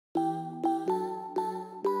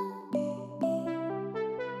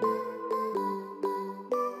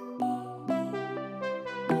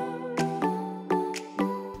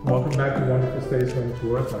Welcome back to Wonderful Stays Home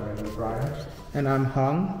Tours. My name is Brian. And I'm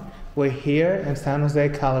Hung. We're here in San Jose,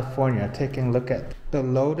 California, taking a look at the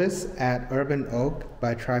Lotus at UrbanOak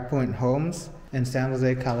by Tri Pointe Homes in San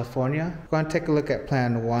Jose, California. We're going to take a look at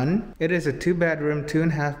Plan 1. It is a 2-bedroom,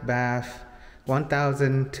 2.5 bath,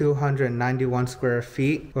 1,291 square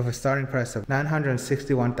feet with a starting price of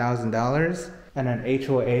 $961,000 and an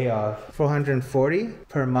HOA of $440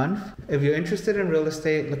 per month. If you're interested in real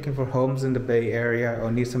estate, looking for homes in the Bay Area, or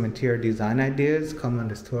need some interior design ideas, come on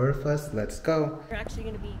this tour with us. Let's go. We're actually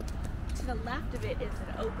going to be, to the left of it is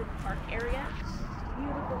an open park area.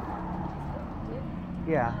 Beautiful park.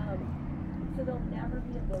 Yeah. So there'll never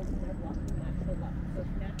be a building that blocking natural light. So if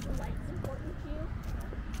natural light's important to you,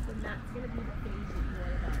 then that's going to be the things that you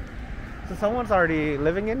worry about. So someone's already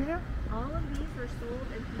living in here? All of these are sold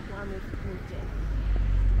and people are moved in.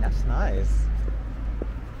 That's nice.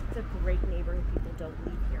 It's a great neighborhood. People don't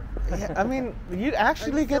leave here. Yeah, I mean, you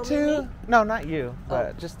actually get to... No, not you,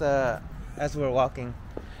 but just as we're walking.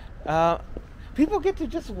 People get to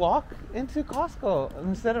just walk into Costco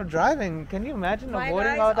instead of driving. Can you imagine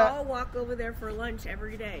avoiding all that? My guys all walk over there for lunch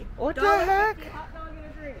every day. What the heck? Hot dog and a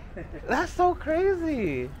drink. That's so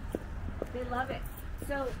crazy. They love it.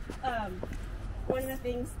 So, one of the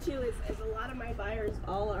things too is a lot of my buyers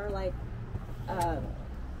all are like,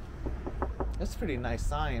 That's a pretty nice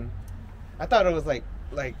sign. I thought it was like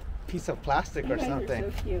piece of plastic or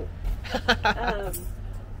something. So cute.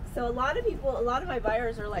 So a lot of my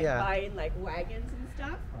buyers are like buying like wagons and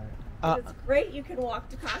stuff. It's great, you can walk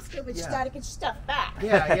to Costco, but you gotta get your stuff back.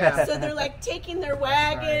 Yeah. So they're like taking their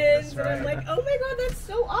wagons, and I'm like, oh my god, that's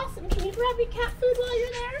so awesome. Can you grab me cat food while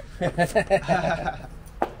you're there?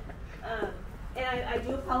 And I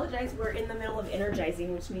do apologize, we're in the middle of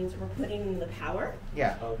energizing, which means we're putting in the power.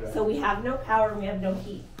 Yeah. Okay. So we have no power and we have no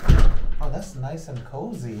heat. Oh, that's nice and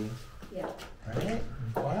cozy. Yeah. Right?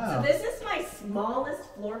 Wow. So this is my smallest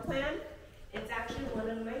floor plan. It's actually one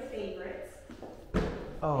of my favorites.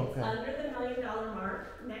 Oh, It's under the $1 million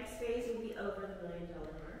mark. Next phase will be over the $1 million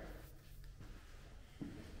mark.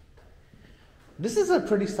 This is a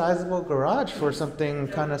pretty sizable garage for something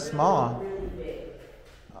kind of small. Really big.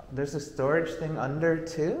 There's a storage thing under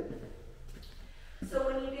too? So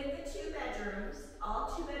when you did the 2 bedrooms,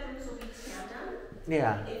 all 2 bedrooms will be tandem.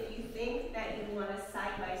 Yeah. If you think that you want a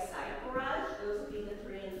side-by-side garage, those will be the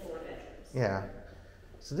 3 and 4 bedrooms. Yeah.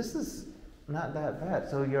 So this is not that bad.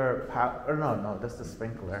 So your power, or no, that's the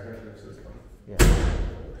sprinkler. Yeah.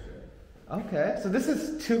 Okay. So this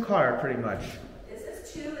is 2-car pretty much. This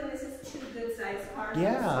is 2 and this is 2 good-sized cars.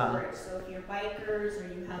 Yeah. For storage. So if you're bikers or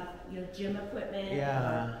you have gym equipment,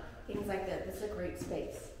 Yeah. things like that, this is a great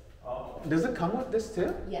space. Does it come with this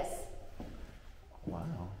too? Yes.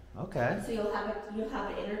 Wow. Okay. So you'll have an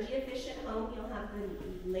energy efficient home. You'll have the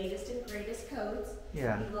latest and greatest codes.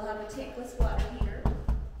 Yeah. You will have a tankless water heater.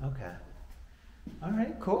 Okay. All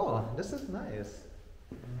right. Cool. This is nice.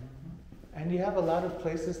 And you have a lot of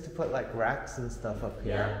places to put like racks and stuff up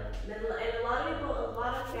here. Yeah. And a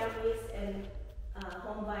lot of families and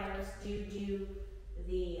home buyers do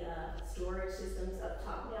the storage systems up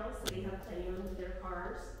top now, so they have plenty of room for their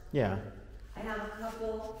cars. Yeah. I have a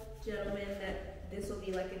couple gentlemen that this will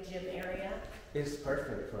be like a gym area. It's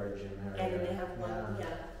perfect for a gym area. And then they have one, they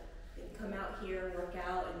can come out here, work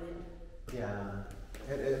out, and then. Yeah.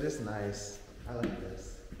 It is nice. I like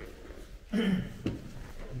this.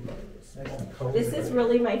 This is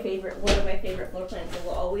really one of my favorite floor plans. It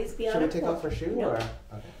will always be on a corner. Should we take off our shoe or? Okay.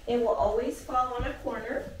 It will always fall on a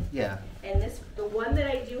corner. Yeah. And the one that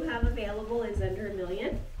I do have available is under $1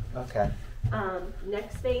 million. Okay.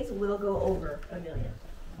 Next phase will go over $1 million.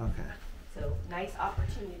 Okay. So nice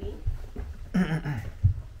opportunity. I'm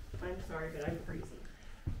sorry, but I'm freezing,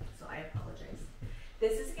 so I apologize.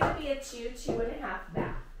 This is going to be a 2.5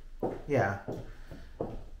 bath. Yeah.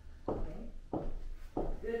 Okay.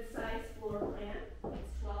 Good size floor plan.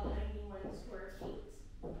 It's 1,291 square feet.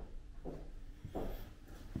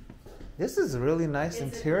 This is a really nice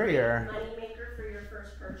interior. It's a great money maker for your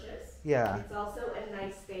first purchase. Yeah. It's also a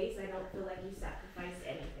nice space. I don't feel like you sacrificed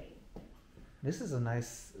anything. This is a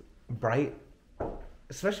nice, bright,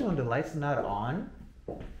 especially when the light's not on.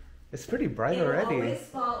 It's pretty bright already. Always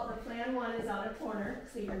fall. The plan 1 is on a corner,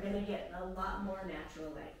 so you're going to get a lot more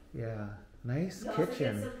natural light. Yeah. Nice you kitchen.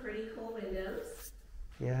 Also get some pretty cool windows.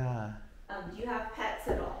 Yeah. Do you have pets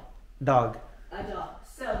at all? Dog. A dog.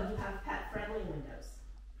 So you have pet-friendly windows.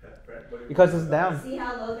 Pet-friendly? Because it's down. See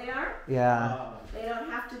how low they are? Yeah. They don't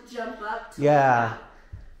have to jump up to Yeah.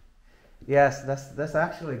 Yes, that's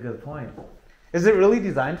actually a good point. Is it really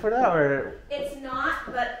designed for that, or? It's not,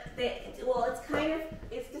 but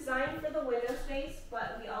it's designed for the window space,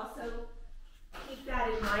 but we also keep that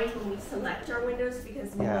that in mind when we select our windows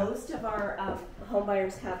because Yeah. most of our home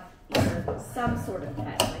buyers have either some sort of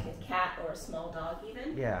pet, like a cat or a small dog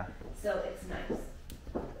even. Yeah. So it's nice.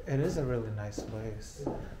 It is a really nice place.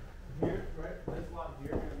 Here, right, this lot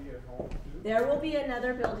here gonna be a home too? There will be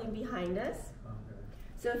another building behind us. Okay.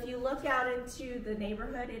 So if you look out into the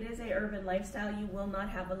neighborhood, it is a urban lifestyle. You will not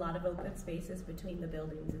have a lot of open spaces between the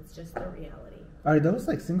buildings. It's just the reality. Are those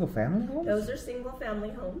like single family homes? Those are single family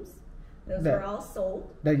homes. Those That- are all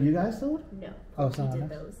sold. That you guys sold? No, Oh, we someone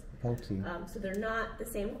did else? those. Pokey. So they're not the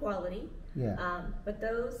same quality. Yeah. But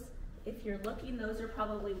those, if you're looking, those are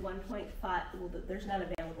probably 1.5. Well, there's none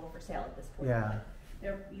available for sale at this point. Yeah.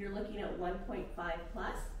 You're looking at 1.5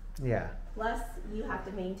 plus. Yeah. Plus, you have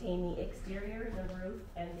to maintain the exterior, the roof,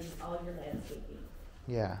 and all your landscaping.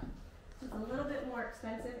 Yeah. It's a little bit more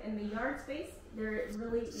expensive, and the yard space, your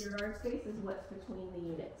yard space is what's between the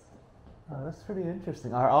units. Oh, that's pretty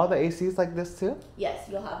interesting. Are all the ACs like this too? Yes,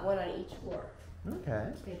 you'll have one on each floor. Okay.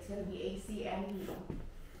 It's going to be AC and heating.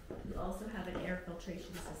 You also have an air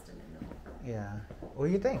filtration system in the home. Yeah. What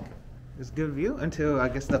do you think? It's good view until I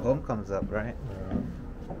guess the home comes up, right?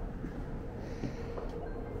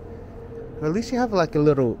 Well, at least you have like a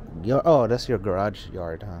little yard. Oh, that's your garage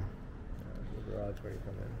yard, huh? The garage where you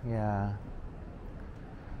come in. Yeah.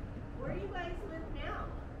 Where do you guys live now?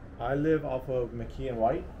 I live off of McKee and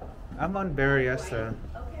White. I'm on Berryessa.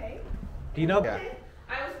 Okay. Do you know? Yeah. Okay.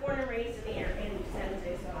 I was born and raised in the area in San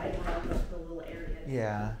Jose, so I know the little areas.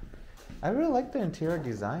 Yeah. I really like the interior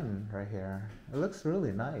design right here. It looks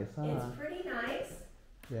really nice, huh? It's pretty nice.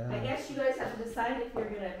 Yeah. I guess you guys have to decide if you're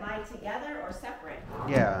going to buy together or separate.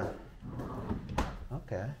 Yeah.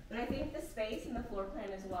 Okay. But I think the space and the floor plan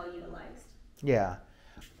is well utilized. Yeah.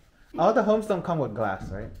 All the homes don't come with glass,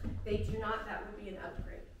 right? They do not. That would be an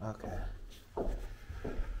upgrade. Okay.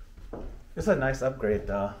 It's a nice upgrade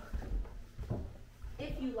though.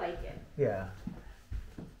 If you like it. Yeah.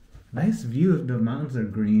 Nice view if the mountains are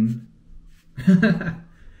green.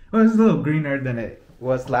 Well, it's a little greener than it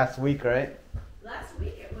was last week, right? Last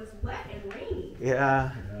week it was wet and rainy.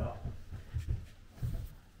 Yeah. Yeah.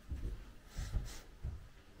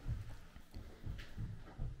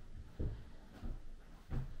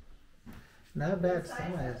 Not bad Size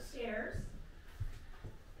size. upstairs.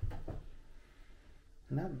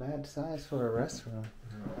 Not bad size for a restroom.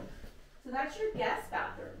 So that's your guest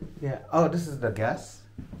bathroom. Yeah. Oh, this is the guest?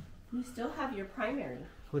 You still have your primary.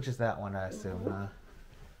 Which is that one, I assume, huh?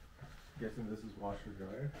 Guessing this is washer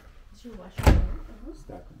dryer. It's your washroom.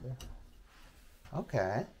 Stackable.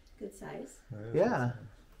 Okay. Good size Yeah.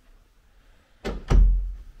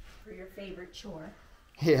 for your favorite chore.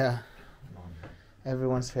 Yeah.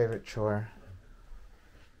 Everyone's favorite chore.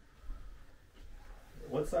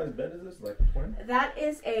 What size bed is this? Like twin? That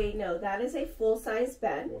is a full-size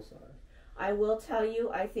bed. Full size. I will tell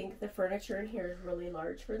you, I think the furniture in here is really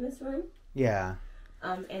large for this room. Yeah.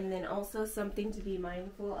 And then also something to be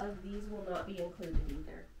mindful of, these will not be included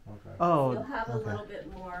either. Okay. Oh, You'll have a okay. little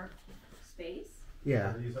bit more space. Yeah.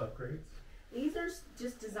 Are these upgrades? These are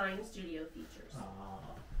just design studio features. Ah.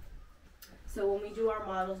 So when we do our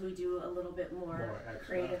models, we do a little bit more More extra.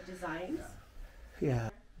 creative designs. Yeah.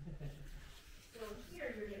 So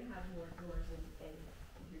here you're going to have more drawers and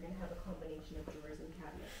you're going to have a combination of drawers and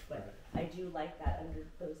cabinets. But I do like that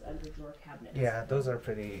those under drawer cabinets. Yeah, those are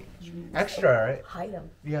pretty extra, right? Hide them.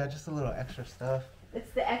 Yeah, just a little extra stuff.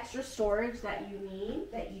 It's the extra storage that you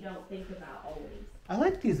need that you don't think about always. I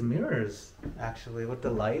like these mirrors, actually, with the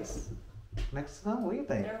lights next to them. What do you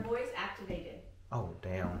think? They're voice activated. Oh,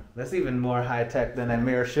 damn. That's even more high-tech than a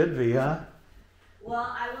mirror should be, huh?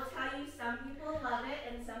 Well, I will tell you, some people love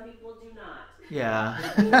it and some people do not. Yeah.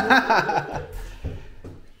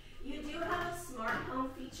 You do have smart home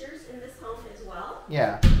features in this home as well.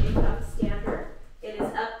 Yeah. They come standard. It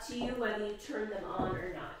is up to you whether you turn them on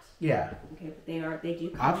or not. Yeah. Okay, but they do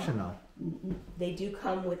come. Optional. They do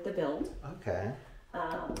come with the build. Okay.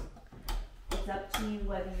 It's up to you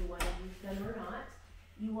whether you want to use them or not.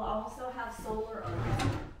 You will also have solar on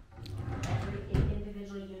this. Every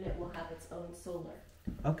individual unit will have its own solar.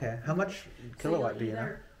 Okay. How much kilowatt do you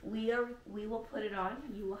know? We will put it on.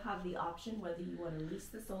 You will have the option whether you want to lease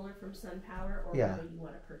the solar from SunPower or Yeah. whether you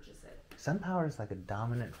want to purchase it. SunPower is like a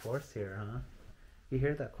dominant force here, huh? You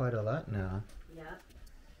hear that quite a lot now. Yeah.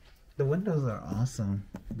 The windows are awesome.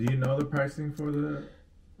 Do you know the pricing for the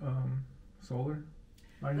solar?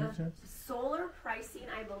 By any The chance? solar pricing,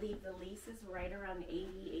 I believe the lease is right around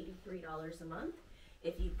 $83 a month.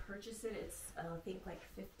 If you purchase it, it's I think like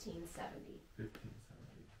 $15.70.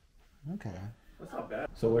 1570. Okay. That's not bad.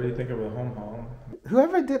 So what do you think of the home?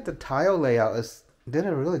 Whoever did the tile layout did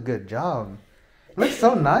a really good job. It looks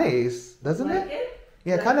so nice, doesn't Like it? it?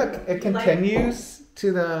 Yeah, kind of. It continues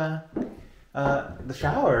to the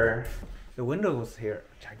shower. The windows here,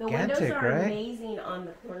 gigantic, the windows are right? amazing on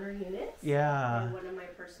the corner units. Yeah. They're one of my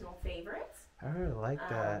personal favorites. I really like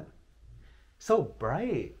that. So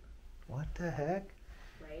bright. What the heck?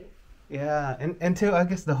 Right. Yeah, and until I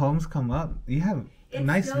guess the homes come up, you have a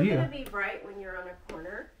nice view. It's still gonna be bright when you're on a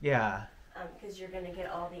corner. Yeah. Because you're gonna get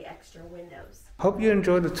all the extra windows. Hope you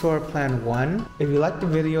enjoyed the tour of Plan 1. If you liked the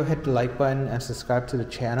video, hit the like button and subscribe to the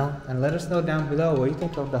channel. And let us know down below what you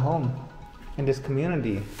think of the home in this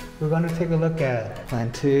community. We're going to take a look at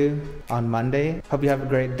Plan 2 on Monday. Hope you have a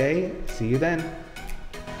great day. See you then.